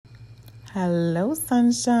Hello,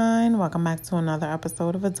 sunshine. Welcome back to another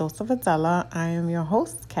episode of A Dose of Adela. I am your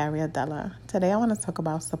host, Carrie Adela. Today I want to talk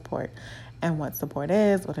about support and what support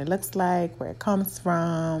is, what it looks like, where it comes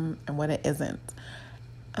from, and what it isn't.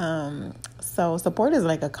 So support is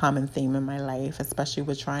like a common theme in my life, especially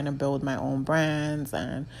with trying to build my own brands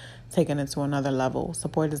and taking it to another level.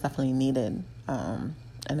 Support is definitely needed. And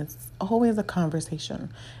it's always a conversation.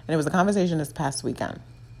 And it was a conversation this past weekend.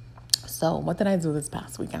 So what did I do this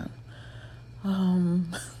past weekend? Oh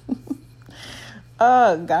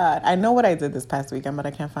God, I know what I did this past weekend, but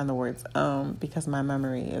I can't find the words, because my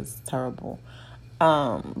memory is terrible.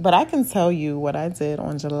 But I can tell you what I did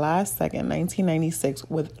on July 2nd, 1996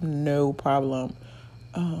 with no problem.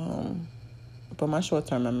 But my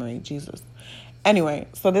short-term memory, Jesus. Anyway,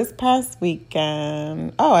 so this past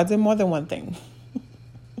weekend, I did more than one thing.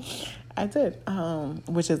 I did,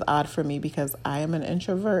 which is odd for me because I am an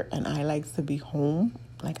introvert and I like to be home.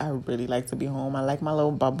 Like, I really like to be home. I like my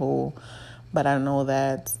little bubble, but I know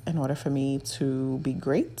that in order for me to be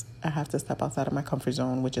great, I have to step outside of my comfort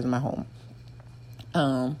zone, which is my home.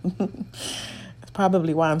 It's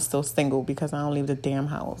probably why I'm still single, because I don't leave the damn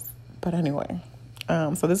house. But anyway,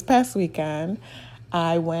 so this past weekend,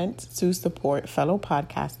 I went to support fellow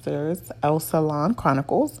podcasters, El Salon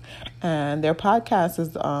Chronicles, and their podcast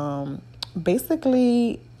is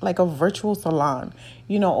basically like a virtual salon.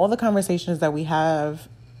 You know, all the conversations that we have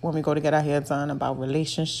when we go to get our hair done about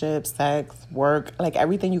relationships, sex, work, like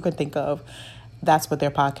everything you can think of, that's what their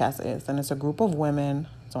podcast is. And it's a group of women.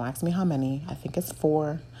 Don't ask me how many. I think it's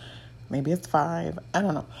 4. Maybe it's 5. I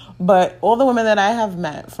don't know. But all the women that I have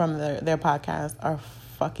met from their podcast are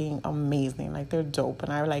fucking amazing. Like, they're dope.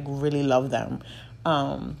 And I like really love them.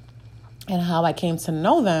 And how I came to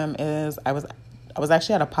know them is I was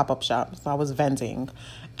actually at a pop-up shop. So I was vending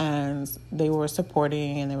and they were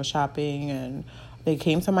supporting and they were shopping, and they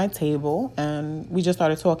came to my table and we just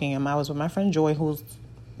started talking. And I was with my friend Joy, who's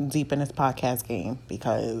deep in this podcast game,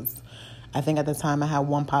 because I think at the time I had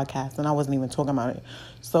one podcast and I wasn't even talking about it.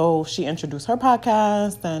 So she introduced her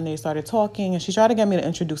podcast and they started talking, and she tried to get me to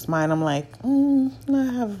introduce mine. I'm like, I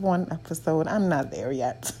have one episode. I'm not there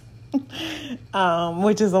yet.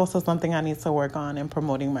 Which is also something I need to work on in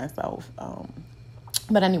promoting myself.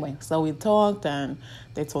 But anyway, so we talked and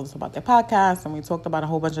they told us about their podcast and we talked about a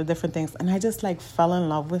whole bunch of different things. And I just like fell in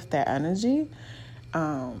love with their energy.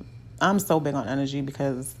 I'm so big on energy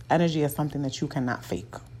because energy is something that you cannot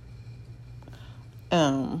fake.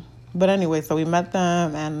 But anyway, so we met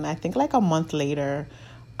them, and I think like a month later,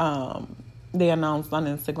 they announced on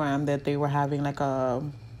Instagram that they were having like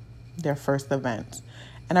their first event.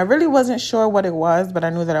 And I really wasn't sure what it was, but I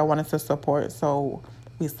knew that I wanted to support. So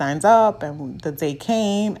we signed up and the day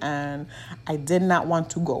came and I did not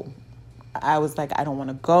want to go. I was like, I don't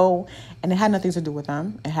want to go. And it had nothing to do with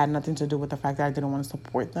them. It had nothing to do with the fact that I didn't want to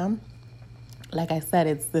support them. Like I said,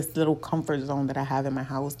 it's this little comfort zone that I have in my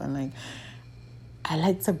house. And like, I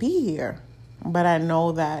like to be here, but I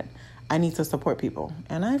know that I need to support people.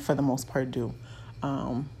 And I, for the most part, do.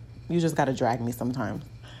 You just got to drag me sometimes.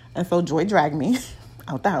 And so Joy dragged me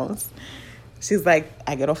out the house. She's like,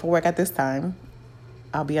 I get off of work at this time.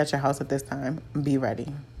 I'll be at your house at this time. Be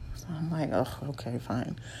ready. So I'm like, oh, okay,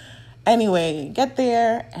 fine. Anyway, get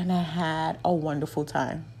there, and I had a wonderful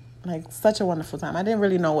time. Like, such a wonderful time. I didn't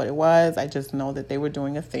really know what it was. I just know that they were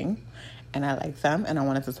doing a thing, and I liked them, and I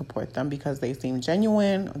wanted to support them because they seem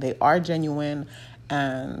genuine. They are genuine,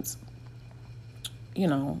 and, you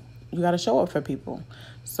know, you got to show up for people.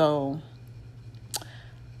 So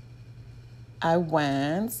I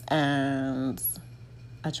went, and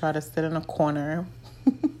I tried to sit in a corner.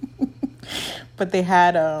 But they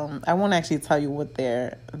had, I won't actually tell you what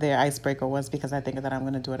their icebreaker was, because I think that I'm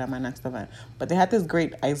going to do it at my next event. But they had this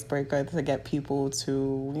great icebreaker to get people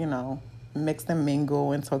to, you know, mix and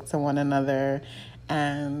mingle and talk to one another.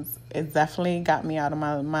 And it definitely got me out of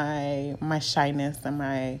my shyness and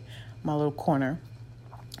my little corner.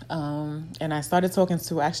 And I started talking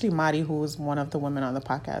to actually Madi, who's one of the women on the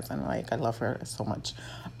podcast. And like, I love her so much.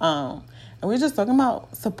 And we were just talking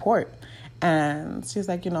about support. And she's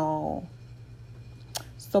like, you know,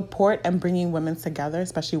 support and bringing women together,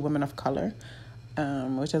 especially women of color,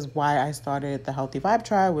 which is why I started the Healthy Vibe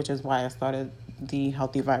Tribe, which is why I started the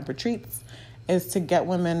Healthy Vibe Retreats, is to get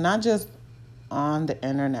women not just on the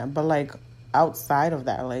internet, but like outside of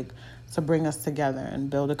that, like to bring us together and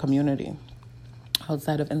build a community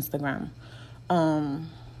outside of Instagram.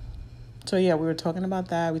 So yeah, we were talking about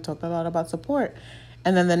that. We talked a lot about support.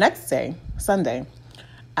 And then the next day, Sunday,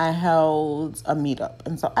 I held a meetup.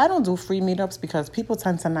 And so I don't do free meetups because people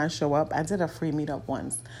tend to not show up. I did a free meetup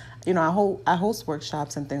once. I host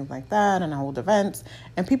workshops and things like that, and I hold events,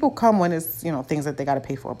 and people come when it's, things that they got to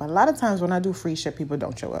pay for. But a lot of times when I do free shit, people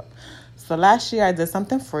don't show up. So last year I did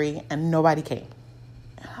something free and nobody came.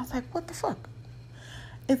 And I was like, what the fuck?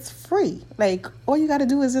 It's free. Like, all you got to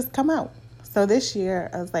do is just come out. So this year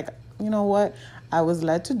I was like, you know what? I was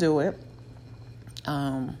led to do it.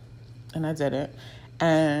 And I did it.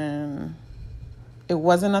 And it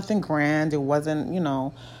wasn't nothing grand. It wasn't,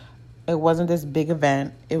 it wasn't this big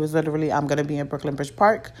event. It was literally, I'm going to be in Brooklyn Bridge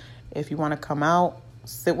Park. If you want to come out,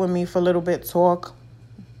 sit with me for a little bit, talk,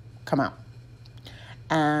 come out.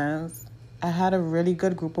 And I had a really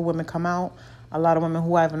good group of women come out. A lot of women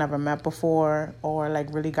who I've never met before or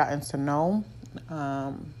like really gotten to know.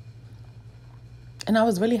 And I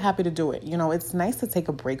was really happy to do it. It's nice to take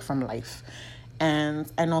a break from life.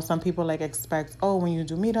 And I know some people like expect, when you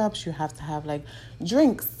do meetups, you have to have like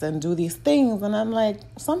drinks and do these things. And I'm like,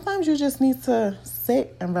 sometimes you just need to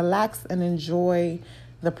sit and relax and enjoy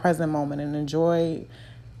the present moment and enjoy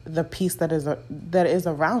the peace that is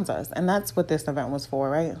around us. And that's what this event was for,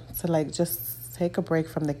 right? To like just take a break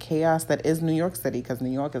from the chaos that is New York City, because New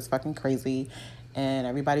York is fucking crazy and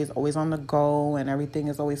everybody's always on the go and everything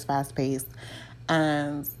is always fast paced.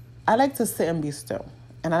 And I like to sit and be still.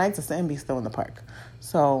 And I like to sit and be still in the park.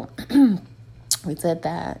 So we did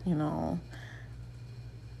that, and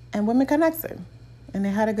women connected and they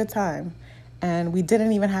had a good time. And we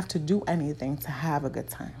didn't even have to do anything to have a good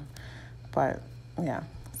time. But yeah,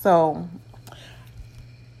 so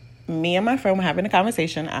me and my friend were having a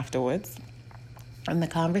conversation afterwards. And the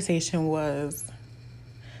conversation was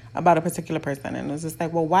about a particular person. And it was just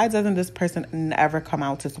like, well, why doesn't this person ever come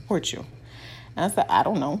out to support you? And I said, I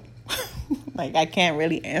don't know. Like, I can't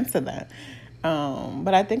really answer that.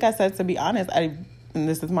 But I think I said, to be honest, and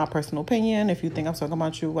this is my personal opinion. If you think I'm talking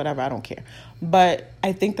about you, whatever, I don't care. But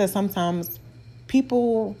I think that sometimes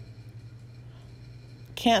people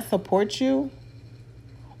can't support you,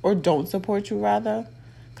 or don't support you rather,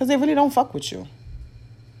 because they really don't fuck with you.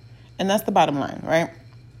 And that's the bottom line, right?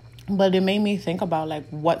 But it made me think about like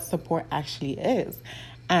what support actually is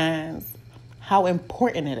and how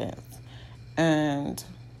important it is. And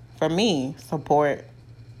for me,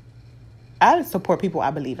 I support people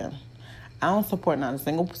I believe in. I don't support not a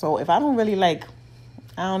single. So if I don't really like,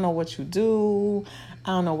 I don't know what you do, I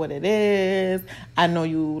don't know what it is, I know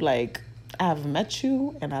you like, I've met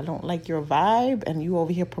you and I don't like your vibe and you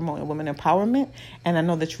over here promoting women empowerment and I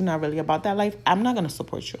know that you're not really about that life, I'm not going to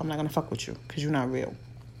support you. I'm not going to fuck with you because you're not real.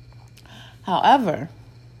 However,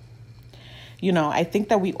 I think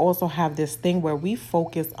that we also have this thing where we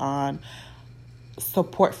focus on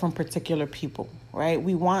support from particular people, right?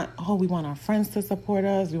 We want our friends to support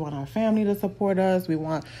us. We want our family to support us. We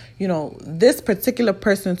want, this particular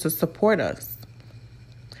person to support us.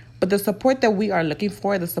 But the support that we are looking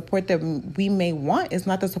for, the support that we may want, is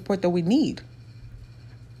not the support that we need.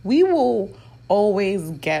 We will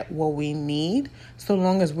always get what we need so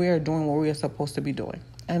long as we are doing what we are supposed to be doing.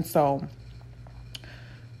 And so,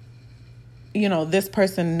 this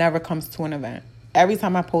person never comes to an event. Every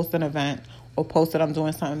time I post an event or post that I'm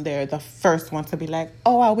doing something, they're the first one to be like,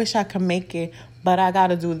 I wish I could make it, but I got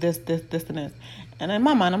to do this, and this. And in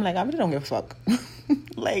my mind, I'm like, I really don't give a fuck.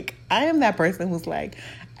 Like, I am that person who's like,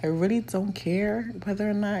 I really don't care whether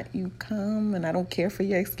or not you come, and I don't care for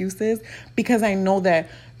your excuses, because I know that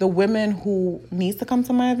the women who needs to come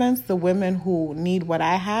to my events, the women who need what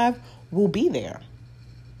I have, will be there.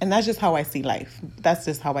 And that's just how I see life. That's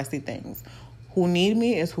just how I see things. Who need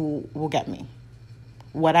me is who will get me.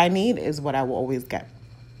 What I need is what I will always get,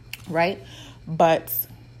 right? But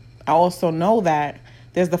I also know that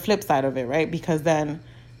there's the flip side of it, right? Because then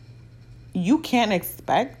you can't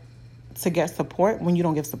expect to get support when you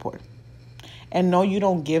don't give support. And no, you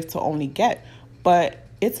don't give to only get, but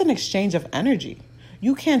it's an exchange of energy.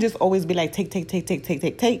 You can't just always be like,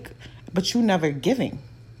 take, but you never giving.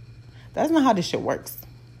 That's not how this shit works.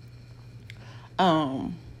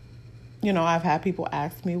 I've had people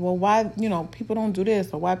ask me, well, why, people don't do this,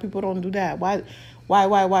 or why people don't do that? Why?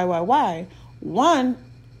 One,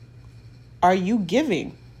 are you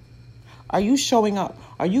giving? Are you showing up?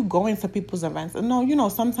 Are you going to people's events? And no,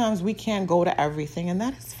 sometimes we can't go to everything, and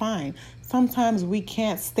that is fine. Sometimes we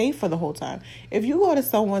can't stay for the whole time. If you go to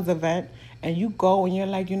someone's event and you go and you're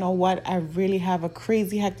like, you know what, I really have a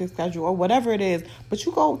crazy hectic schedule or whatever it is, but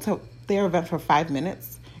you go to their event for 5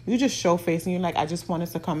 minutes, you just show face and you're like, I just wanted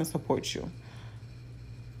to come and support you.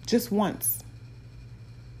 Just once.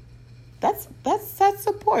 That's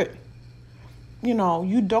support.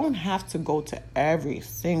 You don't have to go to every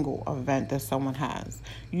single event that someone has.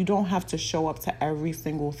 You don't have to show up to every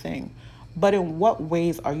single thing. But in what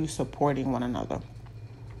ways are you supporting one another?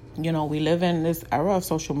 We live in this era of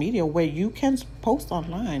social media where you can post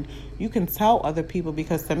online. You can tell other people,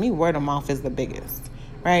 because to me, word of mouth is the biggest,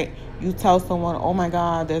 right? You tell someone, oh my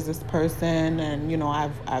God, there's this person, and,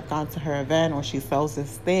 I've gone to her event, or she sells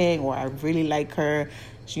this thing, or I really like her.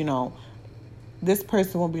 This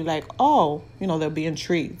person will be like, oh, they'll be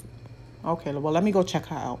intrigued. Okay, well, let me go check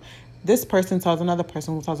her out. This person tells another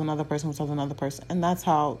person, who tells another person, who tells another person. And that's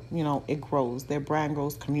how, it grows. Their brand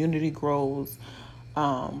grows, community grows.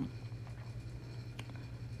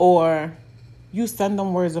 Or you send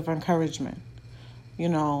them words of encouragement.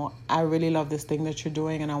 I really love this thing that you're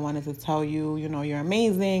doing, and I wanted to tell you, you're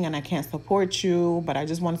amazing, and I can't support you, but I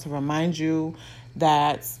just wanted to remind you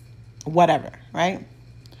that whatever, right?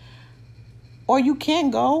 Or you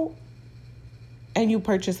can't go and you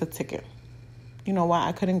purchase a ticket. You know what?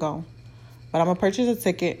 I couldn't go, but I'm going to purchase a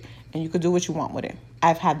ticket, and you could do what you want with it.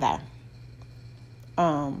 I've had that.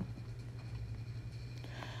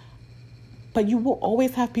 But you will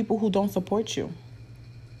always have people who don't support you.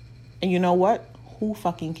 And you know what? Who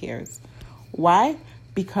fucking cares? Why?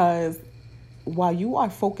 Because while you are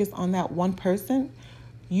focused on that one person,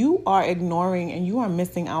 you are ignoring and you are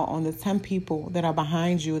missing out on the 10 people that are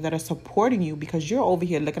behind you, that are supporting you, because you're over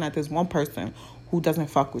here looking at this one person who doesn't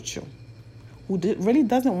fuck with you, who really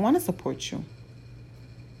doesn't want to support you,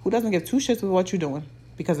 who doesn't give two shits with what you're doing,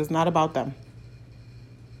 because it's not about them.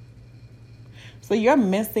 So you're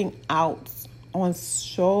missing out on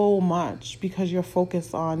so much because you're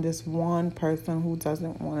focused on this one person who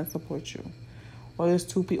doesn't want to support you, or there's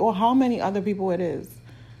two people, or how many other people it is.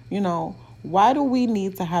 Why do we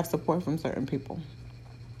need to have support from certain people?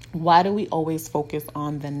 Why do we always focus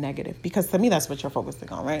on the negative? Because to me, that's what you're focusing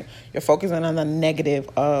on, right? You're focusing on the negative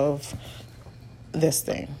of this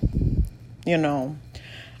thing.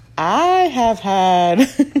 I have had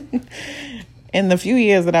in the few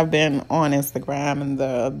years that I've been on Instagram, and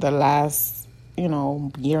the last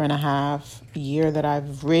year and a half, year that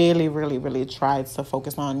I've really, really, really tried to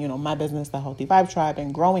focus on, my business, the Healthy Vibe Tribe,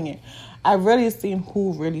 and growing it, I've really seen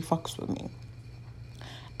who really fucks with me.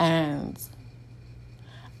 And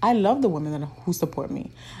I love the women who support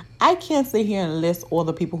me. I can't sit here and list all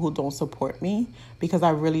the people who don't support me, because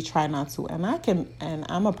I really try not to. And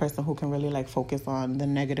I'm a person who can really focus on the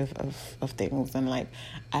negative of things. And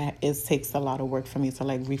it takes a lot of work for me to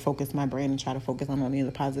refocus my brain and try to focus on only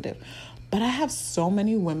the positive. But I have so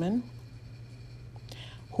many women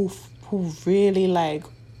who really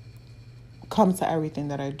come to everything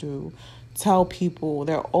that I do, tell people.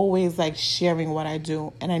 They're always sharing what I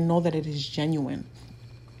do, and I know that it is genuine.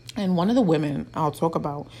 And one of the women I'll talk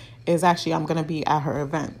about is actually, I'm gonna be at her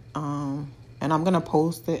event, and I'm gonna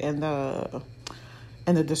post it in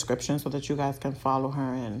the description so that you guys can follow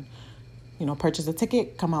her and purchase a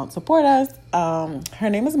ticket, come out, support us. Her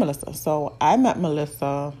name is Melissa. So I met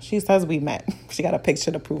Melissa. She says we met. She got a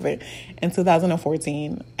picture to prove it. In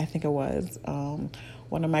 2014, I think it was.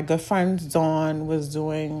 One of my good friends, Dawn, was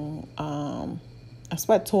doing a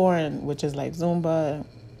sweat tour, which is Zumba,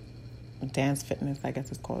 dance fitness, I guess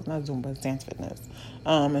it's called. It's not Zumba, it's dance fitness.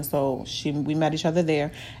 And so we met each other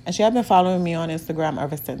there. And she had been following me on Instagram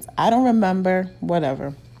ever since. I don't remember,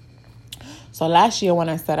 whatever. So last year when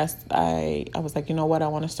I said I was like, you know what, I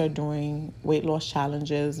want to start doing weight loss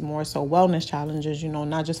challenges, more so wellness challenges,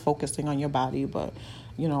 not just focusing on your body, but,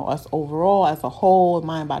 us overall as a whole,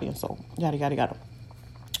 mind, body, and soul, yada, yada, yada.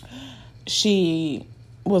 She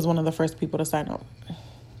was one of the first people to sign up.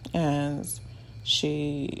 And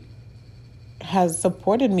she has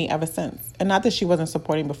supported me ever since. And not that she wasn't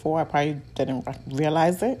supporting before, I probably didn't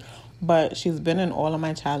realize it, but she's been in all of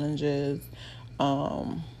my challenges.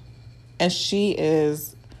 And she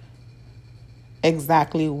is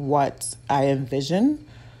exactly what I envision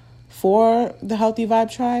for the Healthy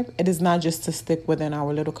Vibe Tribe. It is not just to stick within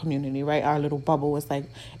our little community, right? Our little bubble. It's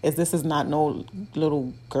this is not no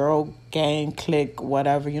little girl gang clique,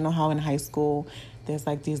 whatever. You know how in high school there's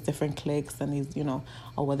these different cliques and these,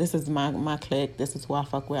 oh, well, this is my clique. This is who I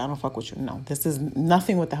fuck with. I don't fuck with you. No, this is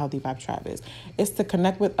nothing what the Healthy Vibe Tribe is. It's to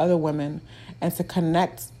connect with other women and to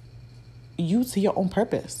connect you to your own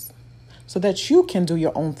purpose, so that you can do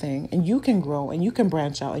your own thing and you can grow and you can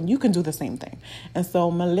branch out and you can do the same thing. And so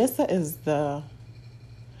Melissa is the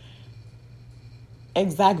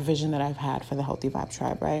exact vision that I've had for the Healthy Vibe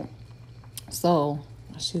Tribe, right? So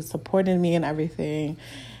she's supporting me and everything.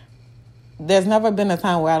 There's never been a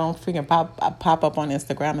time where I don't freaking pop up on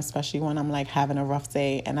Instagram, especially when I'm having a rough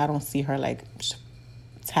day and I don't see her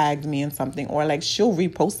tagged me in something, or she'll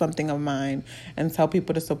repost something of mine and tell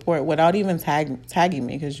people to support without even tagging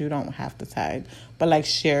me, because you don't have to tag, but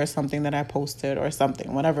share something that I posted or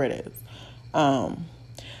something, whatever it is.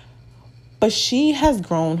 But she has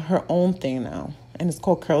grown her own thing now, and it's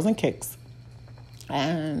called Curls and Kicks.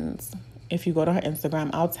 And if you go to her Instagram,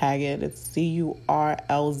 I'll tag it. It's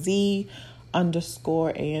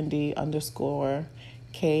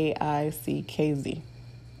CURLZ_AND_KICKZ.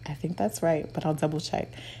 I think that's right, but I'll double check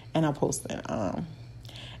and I'll post it.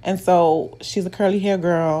 And so she's a curly hair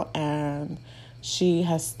girl, and she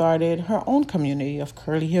has started her own community of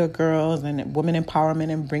curly hair girls and women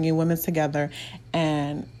empowerment and bringing women together.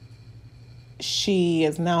 And she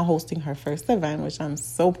is now hosting her first event, which I'm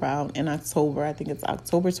so proud, in October. I think it's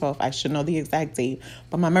October 12th. I should know the exact date,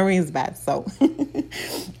 but my memory is bad, so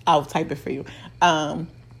I'll type it for you. And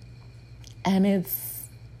it's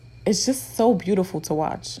just so beautiful to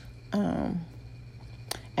watch. And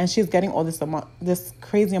she's getting all this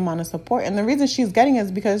crazy amount of support. And the reason she's getting it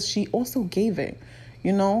is because she also gave it.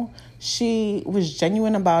 You know, she was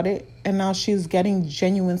genuine about it, and now she's getting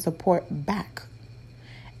genuine support back.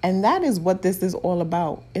 And that is what this is all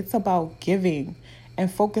about. It's about giving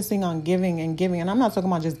and focusing on giving and giving. And I'm not talking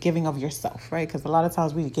about just giving of yourself, right? Because a lot of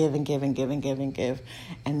times we give and give and give and give and give,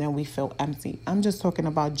 and then we feel empty. I'm just talking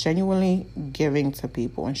about genuinely giving to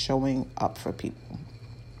people and showing up for people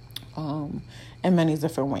in many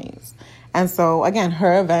different ways. And so, again,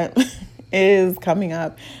 her event is coming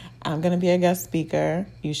up. I'm going to be a guest speaker.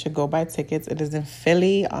 You should go buy tickets. It is in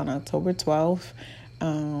Philly on October 12th.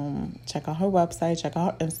 Check out her website, check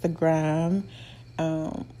out her Instagram.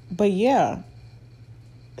 But yeah,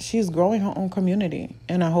 she's growing her own community.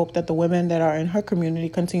 And I hope that the women that are in her community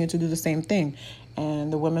continue to do the same thing.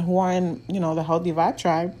 And the women who are in, the Healthy Vibe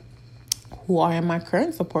Tribe, who are in my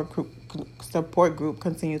current support group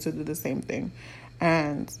continue to do the same thing.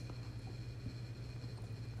 And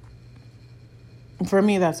for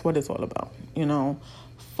me, that's what it's all about.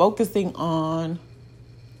 Focusing on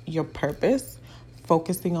your purpose,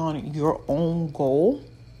 focusing on your own goal,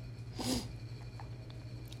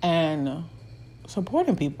 and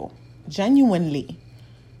supporting people genuinely.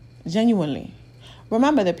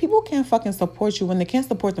 Remember that people can't fucking support you when they can't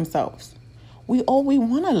support themselves. We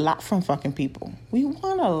want a lot from fucking people. We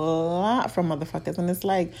want a lot from motherfuckers. And it's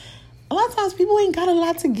like, a lot of times people ain't got a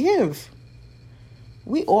lot to give.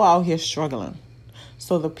 We all out here struggling.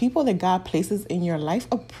 So the people that God places in your life,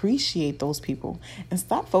 appreciate those people. And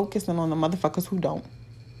stop focusing on the motherfuckers who don't.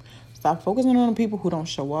 Stop focusing on the people who don't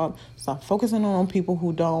show up. Stop focusing on people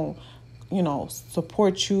who don't,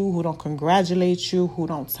 support you, who don't congratulate you, who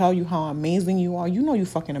don't tell you how amazing you are. You know you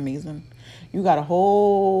fucking amazing. You got a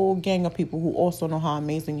whole gang of people who also know how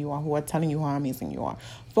amazing you are, who are telling you how amazing you are.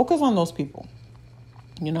 Focus on those people,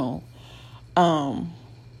 But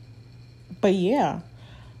yeah,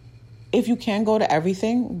 if you can't go to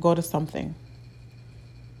everything, go to something.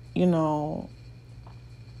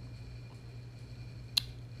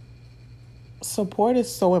 Support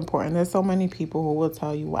is so important. There's so many people who will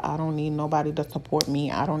tell you, well, I don't need nobody to support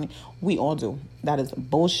me. We all do. That is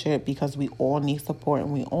bullshit, because we all need support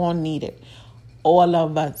and we all need it. All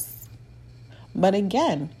of us. But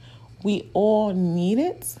again, we all need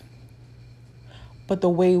it, but the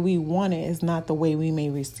way we want it is not the way we may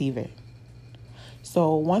receive it.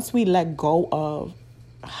 So once we let go of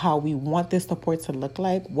how we want this support to look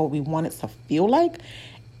like, what we want it to feel like,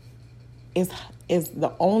 is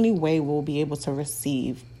the only way we'll be able to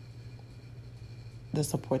receive the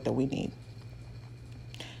support that we need.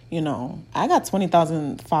 I got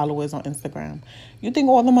 20,000 followers on Instagram. You think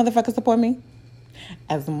all the motherfuckers support me?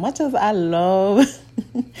 As much as I love,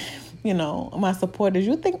 my supporters,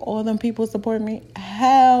 you think all them people support me?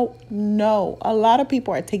 Hell no. A lot of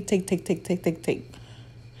people are take.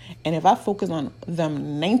 And if I focus on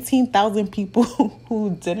them 19,000 people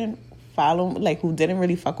who didn't follow, who didn't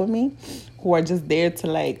really fuck with me, who are just there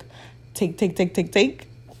to take,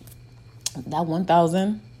 that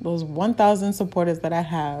 1,000, those 1,000 supporters that I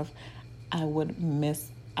have, I would miss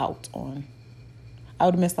out on. I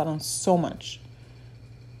would miss out on so much.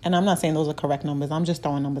 And I'm not saying those are correct numbers. I'm just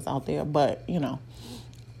throwing numbers out there. But,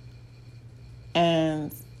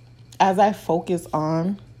 And as I focus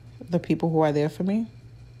on the people who are there for me,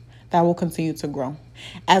 that will continue to grow.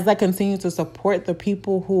 As I continue to support the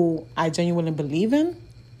people who I genuinely believe in,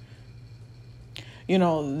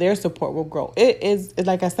 their support will grow. It's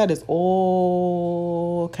like I said, it's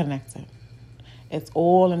all connected. It's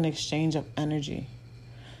all an exchange of energy.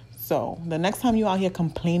 So the next time you're out here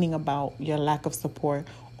complaining about your lack of support,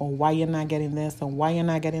 or why you're not getting this or why you're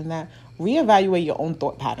not getting that, reevaluate your own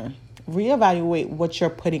thought pattern. Reevaluate what you're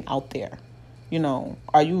putting out there.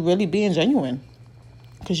 Are you really being genuine?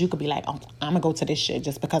 Because you could be like, oh, I'm going to go to this shit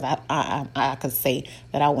just because I could say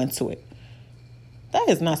that I went to it. That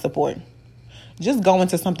is not support. Just going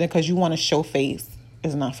to something because you want to show face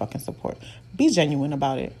is not fucking support. Be genuine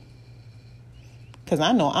about it. Because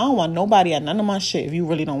I know I don't want nobody at none of my shit if you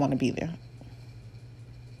really don't want to be there.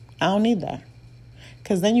 I don't need that.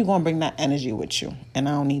 Because then you're going to bring that energy with you. And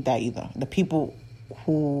I don't need that either. The people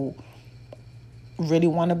who really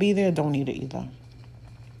want to be there don't need it either.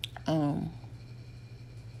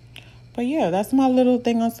 But yeah, that's my little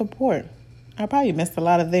thing on support. I probably missed a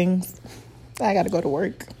lot of things. I got to go to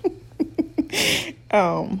work.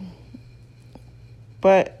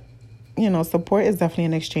 But, you know, support is definitely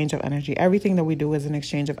an exchange of energy. Everything that we do is an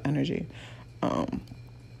exchange of energy.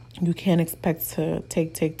 You can't expect to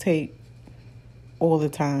take all the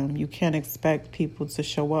time. You can't expect people to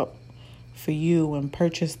show up for you and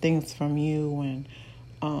purchase things from you.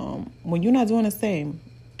 And when you're not doing the same.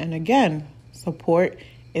 And again, support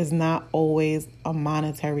is not always a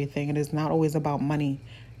monetary thing. It is not always about money.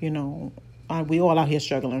 You know, we all out here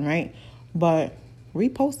struggling, right? But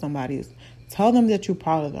repost somebody's. Tell them that you're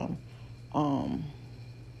proud of them.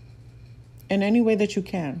 In any way that you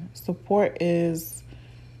can. Support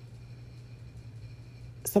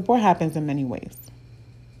happens in many ways.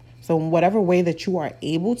 So in whatever way that you are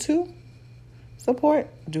able to support,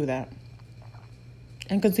 do that.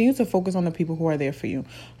 And continue to focus on the people who are there for you.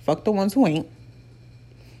 Fuck the ones who ain't.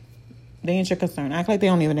 They ain't your concern. Act like they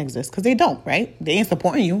don't even exist. Because they don't, right? They ain't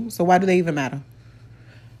supporting you. So why do they even matter?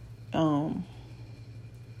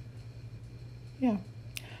 Yeah.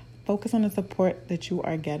 Focus on the support that you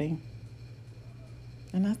are getting.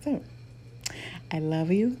 And that's it. I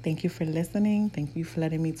love you. Thank you for listening. Thank you for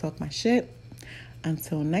letting me talk my shit.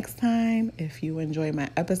 Until next time, if you enjoy my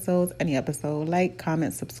episodes, any episode, like,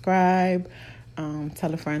 comment, subscribe.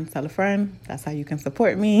 Tell a friend. That's how you can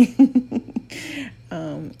support me.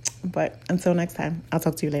 But until next time, I'll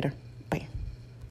talk to you later.